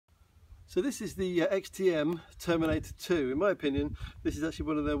So this is the XTM Terminator 2. In my opinion, this is actually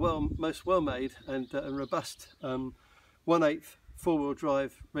one of the most well-made and robust 1/8 four-wheel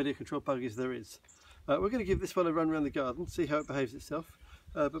drive radio controlled buggies there is. We're going to give this one a run around the garden, see how it behaves itself.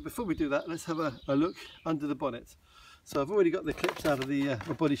 But before we do that, let's have a look under the bonnet. So I've already got the clips out of the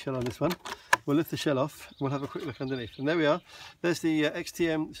body shell on this one. We'll lift the shell off and we'll have a quick look underneath. And there we are. There's the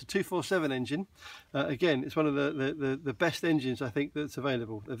XTM. It's a 247 engine. Again, it's one of the best engines I think that's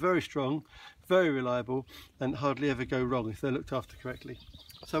available. They're very strong, very reliable, and hardly ever go wrong if they're looked after correctly.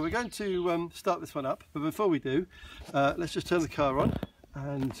 So we're going to start this one up. But before we do, let's just turn the car on,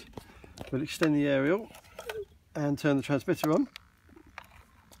 and we'll extend the aerial and turn the transmitter on.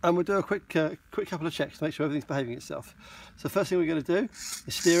 And we'll do a quick couple of checks to make sure everything's behaving itself. So first thing we're going to do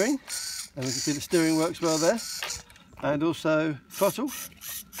is steering, and we can see the steering works well there, and also throttle.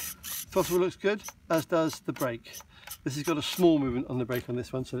 Throttle looks good, as does the brake. This has got a small movement on the brake on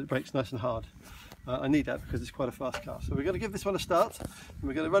this one, so it brakes nice and hard. I need that because it's quite a fast car. So we're going to give this one a start, and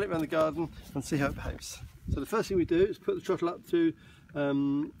we're going to run it around the garden and see how it behaves. So the first thing we do is put the throttle up to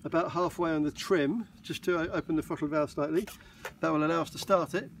about halfway on the trim, just to open the throttle valve slightly. That will allow us to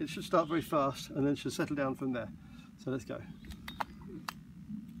start it. It should start very fast and then should settle down from there. So let's go.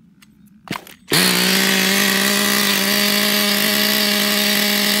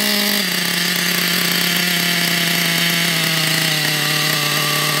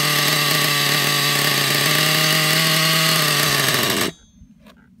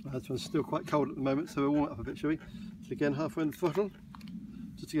 This one's still quite cold at the moment, so we'll warm it up a bit, shall we? So again, halfway on the throttle,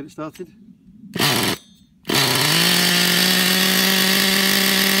 just to get it started.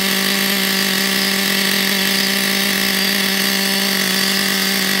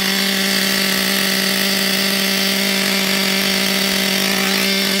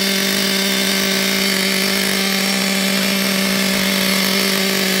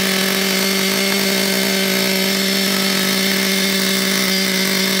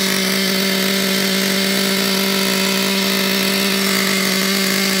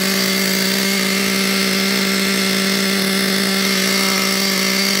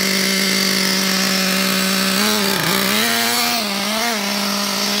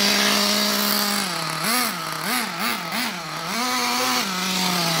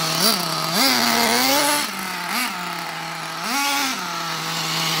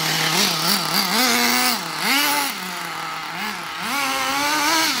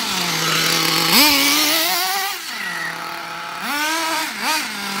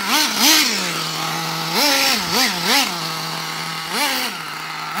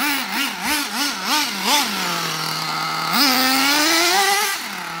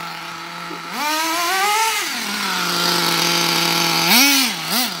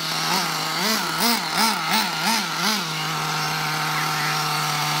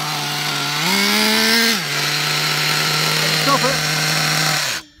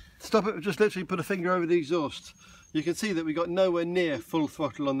 Stop it, just literally put a finger over the exhaust. You can see that we got nowhere near full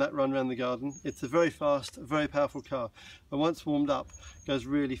throttle on that run around the garden. It's a very fast, very powerful car, and once warmed up, goes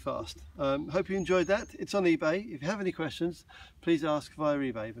really fast. Hope you enjoyed that. It's on eBay. If you have any questions, please ask via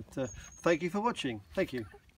eBay. But thank you for watching. Thank you.